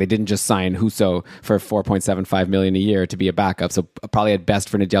the case. Like they didn't just sign Huso for $4.75 million a year to be a backup. So probably at best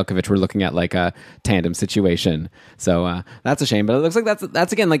for Nedeljkovic, we're looking at like a tandem situation. So that's a shame. But it looks like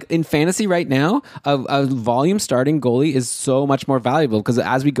that's again like in fantasy right now, a volume starting goalie is so much more valuable because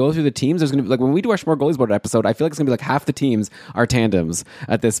as we go through the teams, there's going to be like when we do our More Goalies Board episode, I feel like it's going to be like half the teams are tandems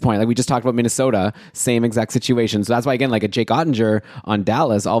at this point. Like we just talked about Minnesota, same exact situation. So that's why again, like a Jake Ottinger on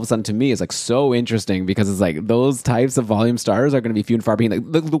Dallas, all of a sudden to me is like so interesting because it's like those types of volume starters are going to be few and far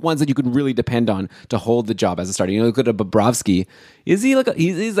between. Like the ones that you can really depend on to hold the job as a starter. You know, look at a Bobrovsky. Is he like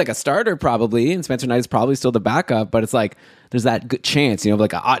he's like a starter probably, and Spencer Knight is probably still the backup, but it's like there's that good chance, you know,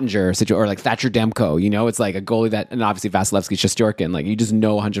 like a Ottinger situation or like Thatcher Demko, you know, it's like a goalie that, and obviously Vasilevsky, Shesterkin, like you just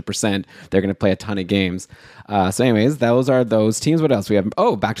know 100% they're going to play a ton of games. So anyways, those are those teams. What else we have?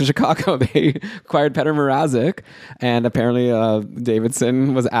 Oh, back to Chicago. They acquired Petr Mrazek, and apparently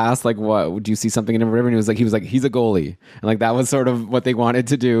Davidson was asked like, what, do you see something in him? And he was like, he's a goalie. And like that was sort of what they wanted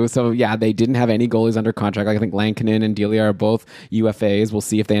to do. So yeah, they didn't have any goalies under contract. Like I think Lankinen and Delia are both UFAs. We'll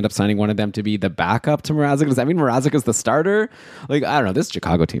see if they end up signing one of them to be the backup to Mrazek. Does that mean Mrazek is the starter? Like, I don't know. This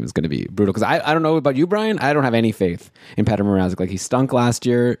Chicago team is going to be brutal because I don't know about you, Brian. I don't have any faith in Petr Mrazek. Like, he stunk last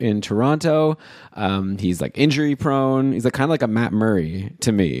year in Toronto. He's like injury prone. He's like kind of like a Matt Murray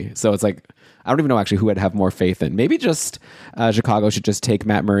to me. So it's like, I don't even know actually who I'd have more faith in. Maybe just Chicago should just take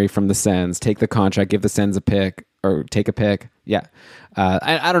Matt Murray from the Sens, take the contract, give the Sens a pick or take a pick. Yeah.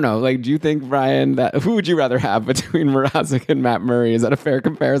 I don't know. Like, do you think, Brian, that who would you rather have between Mrazek and Matt Murray? Is that a fair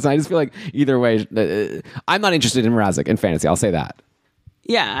comparison? I just feel like either way, I'm not interested in Mrazek in fantasy. I'll say that.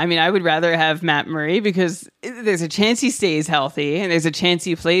 Yeah, I mean, I would rather have Matt Murray because there's a chance he stays healthy and there's a chance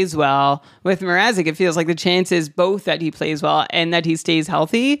he plays well. With Mrazek, it feels like the chances both that he plays well and that he stays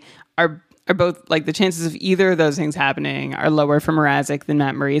healthy are both, like, the chances of either of those things happening are lower for Mrazek than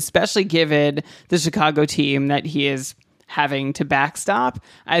Matt Murray, especially given the Chicago team that he is having to backstop.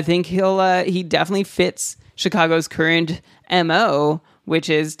 I think he definitely fits Chicago's current MO, which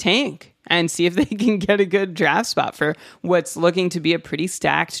is tank and see if they can get a good draft spot for what's looking to be a pretty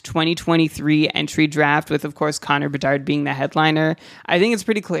stacked 2023 entry draft with, of course, Connor Bedard being the headliner. I think it's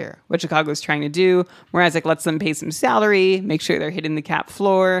pretty clear what Chicago's trying to do. Mrazek lets them pay some salary, make sure they're hitting the cap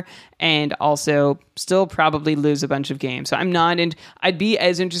floor, and also still probably lose a bunch of games. So I'd be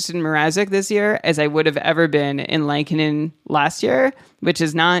as interested in Mrazek this year as I would have ever been in Lankinen last year, which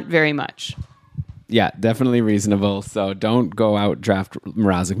is not very much. Yeah, definitely reasonable. So don't go out draft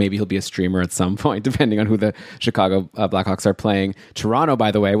Mrazek. Maybe he'll be a streamer at some point, depending on who the Chicago Blackhawks are playing. Toronto, by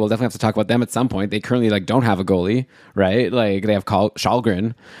the way, we'll definitely have to talk about them at some point. They currently don't have a goalie, right? Like they have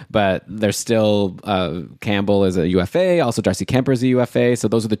Shalgren, but they're still Campbell is a UFA. Also, Darcy Kemper is a UFA. So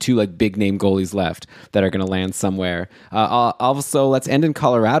those are the two big name goalies left that are going to land somewhere. Also, let's end in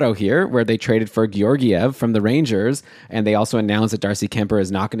Colorado here, where they traded for Georgiev from the Rangers, and they also announced that Darcy Kemper is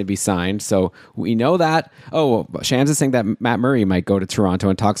not going to be signed. So we know that. Oh, Shams is saying that Matt Murray might go to Toronto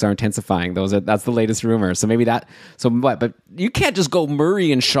and talks are intensifying. That's the latest rumor. So maybe that. So what? But you can't just go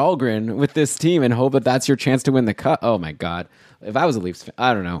Murray and Shalgren with this team and hope that that's your chance to win the cup. Oh my God. If I was a Leafs fan,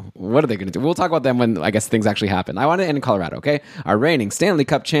 I don't know. What are they going to do? We'll talk about them when, I guess, things actually happen. I want to end in Colorado, okay? Our reigning Stanley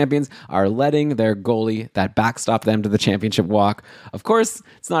Cup champions are letting their goalie that backstopped them to the championship walk. Of course,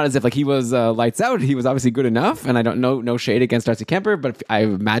 it's not as if he was lights out. He was obviously good enough, and I don't know, no shade against Darcy Kemper, but I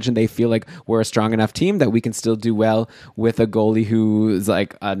imagine they feel like we're a strong enough team that we can still do well with a goalie who's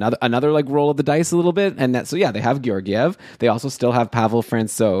another roll of the dice a little bit. And that, so yeah, they have Georgiev. They also still have Pavel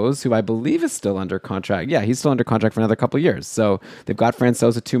Francouz, who I believe is still under contract. Yeah, he's still under contract for another couple of years. So they've got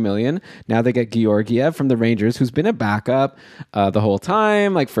Francouz at $2 million. Now they get Georgiev from the Rangers, who's been a backup the whole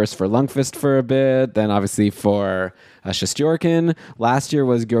time. First for Lundqvist for a bit, then obviously for Shesterkin. Last year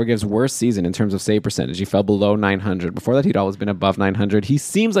was Georgiev's worst season in terms of save percentage. He fell below 900. Before that, he'd always been above 900. He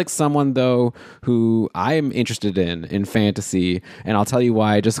seems like someone, though, who I'm interested in fantasy, and I'll tell you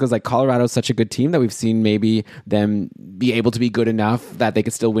why. Just because Colorado's such a good team that we've seen maybe them be able to be good enough that they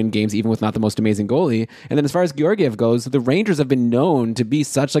could still win games even with not the most amazing goalie. And then as far as Georgiev goes, the Rangers have been known to be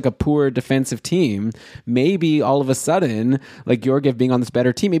such a poor defensive team. Maybe all of a sudden, Georgiev being on this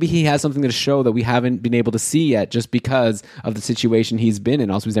better team, maybe he has something to show that we haven't been able to see yet, just because of the situation he's been in.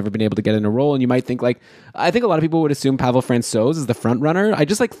 Also, he's never been able to get in a role. And you might think I think a lot of people would assume Pavel Francouz is the front runner. I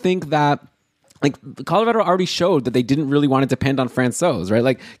just think that like Colorado already showed that they didn't really want to depend on Francouz, right?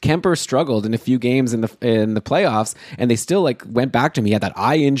 Like Kemper struggled in a few games in the playoffs, and they still like went back to him. He had that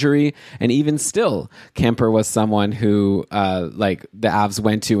eye injury, and even still, Kemper was someone who like the Avs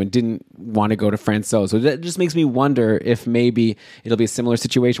went to and didn't want to go to Francouz. So that just makes me wonder if maybe it'll be a similar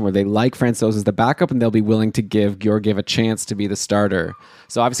situation where they like Francouz as the backup, and they'll be willing to give Georgiev a chance to be the starter.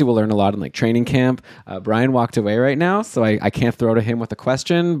 So obviously we'll learn a lot in like training camp. Brian walked away right now, so I can't throw to him with a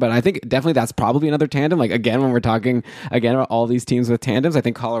question, but I think definitely that's probably another tandem. Like again, when we're talking again about all these teams with tandems, I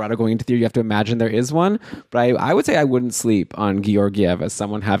think Colorado going into the year, you have to imagine there is one. But I would say I wouldn't sleep on Georgiev as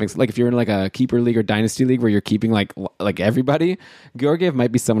someone having, like if you're in like a keeper league or dynasty league where you're keeping like everybody, Georgiev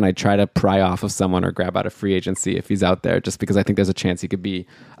might be someone I'd try to pry off of someone or grab out of free agency if he's out there, just because I think there's a chance he could be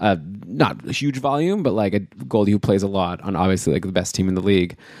not a huge volume, but like a goalie who plays a lot on obviously like the best team in the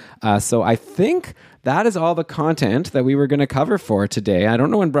league. So I think that is all the content that we were going to cover for today. I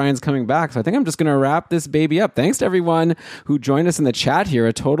don't know when Brian's coming back, so I think I'm just going to wrap this baby up. Thanks to everyone who joined us in the chat here.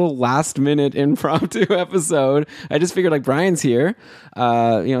 A total last-minute impromptu episode. I just figured, like, Brian's here.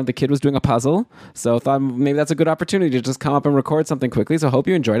 The kid was doing a puzzle, so I thought maybe that's a good opportunity to just come up and record something quickly. So I hope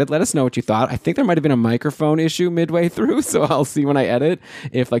you enjoyed it. Let us know what you thought. I think there might have been a microphone issue midway through, so I'll see when I edit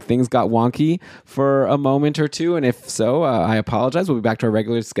if like things got wonky for a moment or two, and if so, I apologize. We'll be back to our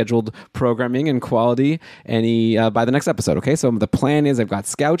regular scheduled programming and quality by the next episode. Okay, so the plan is I've got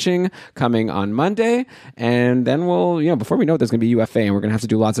Scouching coming on Monday, and then we'll, before we know it, there's going to be UFA, and we're going to have to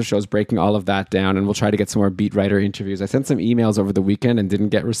do lots of shows breaking all of that down, and we'll try to get some more beat writer interviews. I sent some emails over the weekend and didn't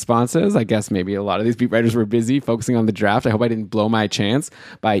get responses. I guess maybe a lot of these beat writers were busy focusing on the draft. I hope I didn't blow my chance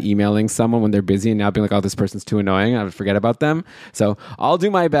by emailing someone when they're busy and now being like, oh, this person's too annoying, I would forget about them. So I'll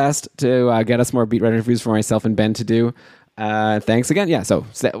do my best to get us more beat writer interviews for myself and Ben to do. Thanks again. Yeah, so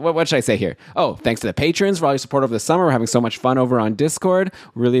what should I say here? Oh, thanks to the patrons for all your support over the summer. We're having so much fun over on Discord.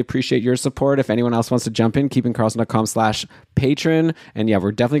 Really appreciate your support. If anyone else wants to jump in, keepingkarlsson.com/patron. And yeah,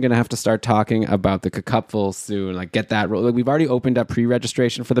 we're definitely going to have to start talking about the Cupful soon. Like, get that. We've already opened up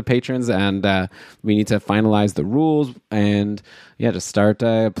pre-registration for the patrons, and we need to finalize the rules and just start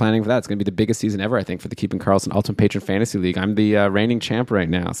planning for that. It's going to be the biggest season ever, I think, for the Keeping Karlsson Ultimate Patron Fantasy League. I'm the reigning champ right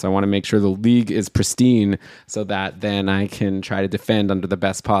now, so I want to make sure the league is pristine so that then I can try to defend under the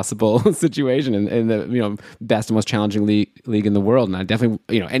best possible situation in the best and most challenging league in the world. And I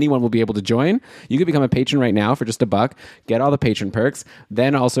definitely, anyone will be able to join. You could become a patron right now for just $1, get all the patron perks,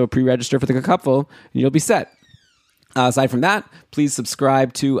 then also pre-register for the Cupful, and you'll be set. Aside from that, please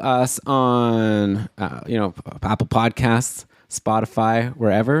subscribe to us on Apple Podcasts, Spotify,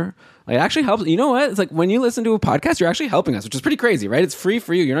 wherever. It actually helps. You know what? It's like when you listen to a podcast, you're actually helping us, which is pretty crazy, right? It's free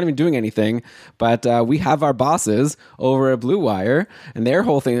for you. You're not even doing anything. But we have our bosses over at Blue Wire, and their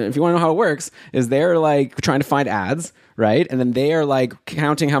whole thing, if you want to know how it works, is they're like trying to find ads, right? And then they are like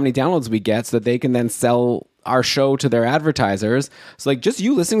counting how many downloads we get so that they can then sell our show to their advertisers. So like just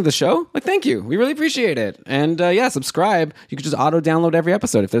you listening to the show, like thank you. We really appreciate it. And subscribe. You can just auto download every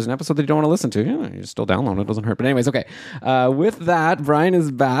episode. If there's an episode that you don't want to listen to, you still download it. It doesn't hurt. But anyways, okay. With that, Brian is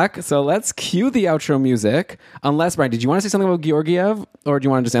back. So let's cue the outro music. Unless, Brian, did you want to say something about Georgiev, or do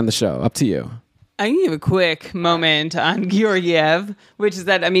you want to just end the show? Up to you. I can give a quick moment on Georgiev, which is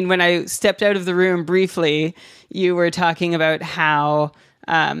that, when I stepped out of the room briefly, you were talking about how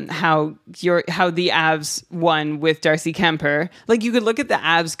the Avs won with Darcy Kemper. Like, you could look at the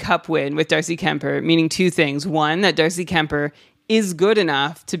Avs Cup win with Darcy Kemper, meaning two things. One, that Darcy Kemper is good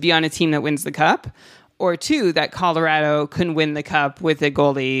enough to be on a team that wins the Cup. Or two, that Colorado can win the Cup with a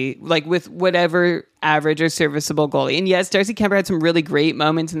goalie, like with whatever average or serviceable goalie. And yes, Darcy Kemper had some really great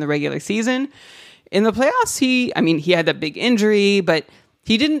moments in the regular season. In the playoffs, he had that big injury, but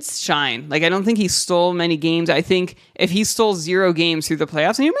he didn't shine. Like, I don't think he stole many games. I think if he stole 0 games through the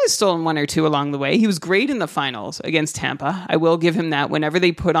playoffs, and he might have stolen 1 or 2 along the way, he was great in the finals against Tampa. I will give him that. Whenever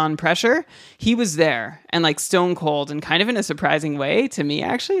they put on pressure, he was there and like stone cold, and kind of in a surprising way to me,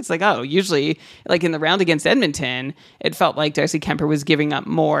 actually. It's like, usually like in the round against Edmonton, it felt like Darcy Kemper was giving up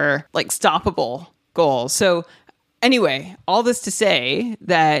more like stoppable goals. So anyway, all this to say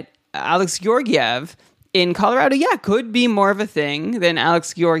that Alex Georgiev in Colorado, could be more of a thing than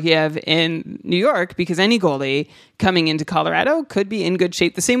Alex Georgiev in New York, because any goalie coming into Colorado could be in good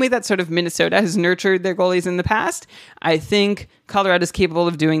shape. The same way that sort of Minnesota has nurtured their goalies in the past, I think Colorado is capable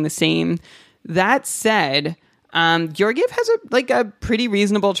of doing the same. That said, Georgiev has a pretty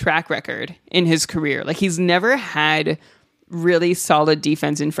reasonable track record in his career. Like, he's never had really solid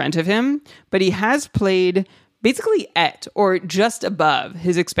defense in front of him, but he has played basically at or just above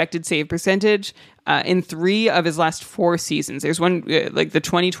his expected save percentage in 3 of his last 4 seasons. There's one, like the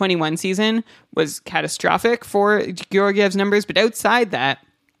 2021 season was catastrophic for Georgiev's numbers, but outside that,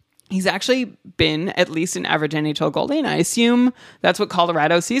 he's actually been at least an average NHL goalie, and I assume that's what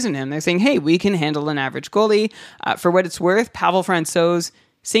Colorado sees in him. They're saying, hey, we can handle an average goalie. For what it's worth, Pavel Francouz,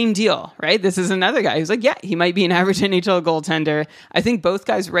 same deal, right? This is another guy who's like, yeah, he might be an average NHL goaltender. I think both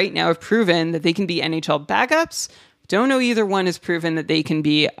guys right now have proven that they can be NHL backups. Don't know either one has proven that they can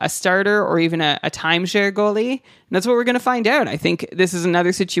be a starter or even a timeshare goalie. And that's what we're going to find out. I think this is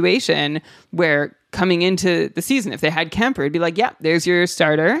another situation where coming into the season, if they had Kemper, it'd be like, yeah, there's your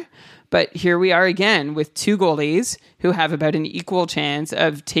starter. But here we are again with two goalies who have about an equal chance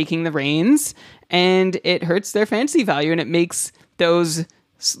of taking the reins, and it hurts their fantasy value, and it makes those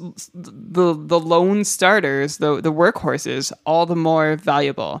the lone starters, the workhorses, all the more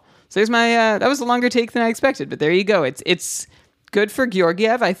valuable. So there's my that was a longer take than I expected, but there you go. It's good for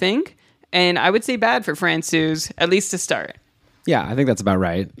Georgiev, I think, and I would say bad for Francouz, at least to start. Yeah, I think that's about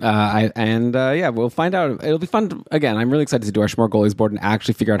right. We'll find out. It'll be fun. Again, I'm really excited to do our Schmore Goalies board and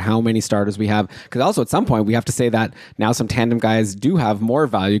actually figure out how many starters we have. Because also at some point, we have to say that now some tandem guys do have more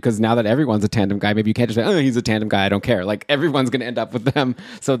value, because now that everyone's a tandem guy, maybe you can't just say, oh, he's a tandem guy, I don't care. Like, everyone's going to end up with them.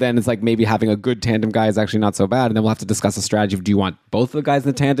 So then it's like maybe having a good tandem guy is actually not so bad. And then we'll have to discuss a strategy of, do you want both of the guys in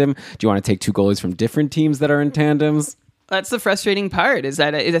the tandem? Do you want to take two goalies from different teams that are in tandems? That's the frustrating part, is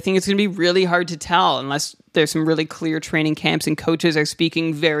that I think it's going to be really hard to tell unless there's some really clear training camps and coaches are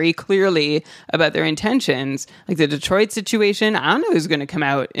speaking very clearly about their intentions. Like the Detroit situation, I don't know who's going to come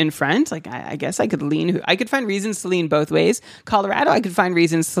out in front. Like, I guess I could find reasons to lean both ways. Colorado, I could find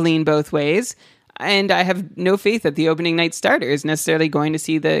reasons to lean both ways. And I have no faith that the opening night starter is necessarily going to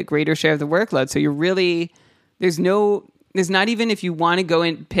see the greater share of the workload. So you're really, there's not even, if you want to go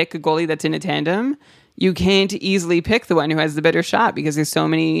and pick a goalie that's in a tandem, you can't easily pick the one who has the better shot, because there's so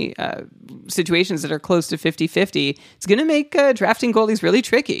many situations that are close to 50-50. It's going to make drafting goalies really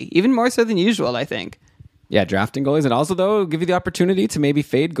tricky, even more so than usual, I think. Yeah, drafting goalies. And also, though, give you the opportunity to maybe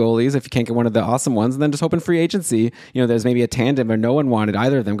fade goalies if you can't get one of the awesome ones, and then just hope in free agency, there's maybe a tandem where no one wanted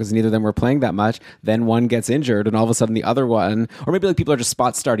either of them because neither of them were playing that much. Then one gets injured, and all of a sudden the other one, or maybe like people are just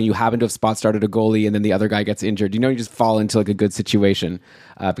spot starting. You happen to have spot started a goalie, and then the other guy gets injured. You just fall into like a good situation.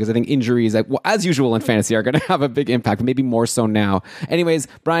 Because I think injuries, as usual in fantasy, are going to have a big impact, maybe more so now. Anyways,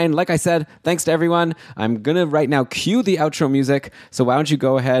 Brian, like I said, thanks to everyone. I'm going to right now cue the outro music. So why don't you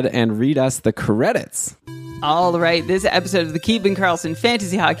go ahead and read us the credits? All right, this episode of the Keeping Karlsson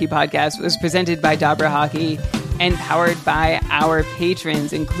Fantasy Hockey Podcast was presented by Dobber Hockey and powered by our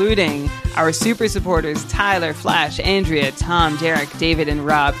patrons, including our super supporters, Tyler, Flash, Andrea, Tom, Derek, David, and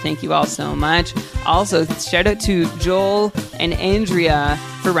Rob. Thank you all so much. Also, shout out to Joel and Andrea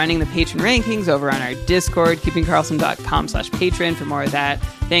for running the patron rankings over on our Discord, keepingkarlsson.com/patron for more of that.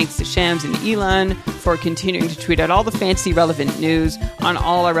 Thanks to Shams and Elon for continuing to tweet out all the fantasy relevant news on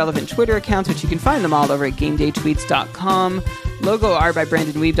all our relevant Twitter accounts, which you can find them all over at gamedaytweets.com. Logo art by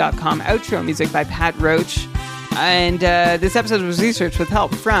BrandonWeeb.com. Outro music by Pat Roach. And this episode was researched with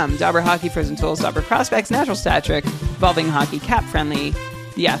help from Dobber Hockey, Frozen Tools, Dobber Prospects, Natural Stat Trick, Evolving Hockey, Cap Friendly,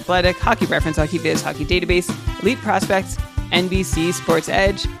 The Athletic, Hockey Reference, Hockey Viz, Hockey Database, Elite Prospects, NBC Sports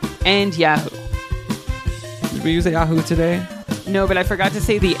Edge, and Yahoo. Did we use a Yahoo today? No, but I forgot to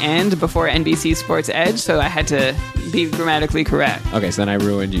say the "and" before NBC Sports Edge, so I had to be grammatically correct. Okay, so then I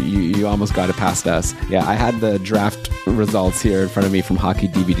ruined you. You almost got it past us. Yeah, I had the draft results here in front of me from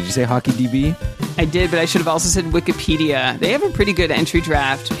HockeyDB. Did you say HockeyDB? I did, but I should have also said Wikipedia. They have a pretty good entry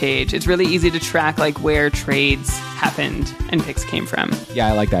draft page. It's really easy to track where trades happened and picks came from. Yeah,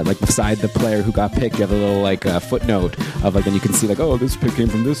 I like that. Beside the player who got picked, you have a little footnote of then you can see oh, this pick came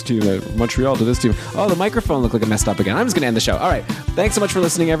from this team, Montreal to this team. Oh, the microphone looked like it messed up again. I'm just going to end the show. All right. Thanks so much for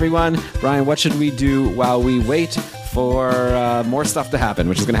listening, everyone. Brian, what should we do while we wait for more stuff to happen,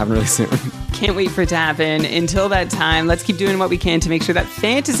 which is going to happen really soon? Can't wait for it to happen. Until that time, let's keep doing what we can to make sure that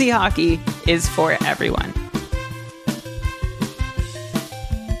fantasy hockey is for everyone.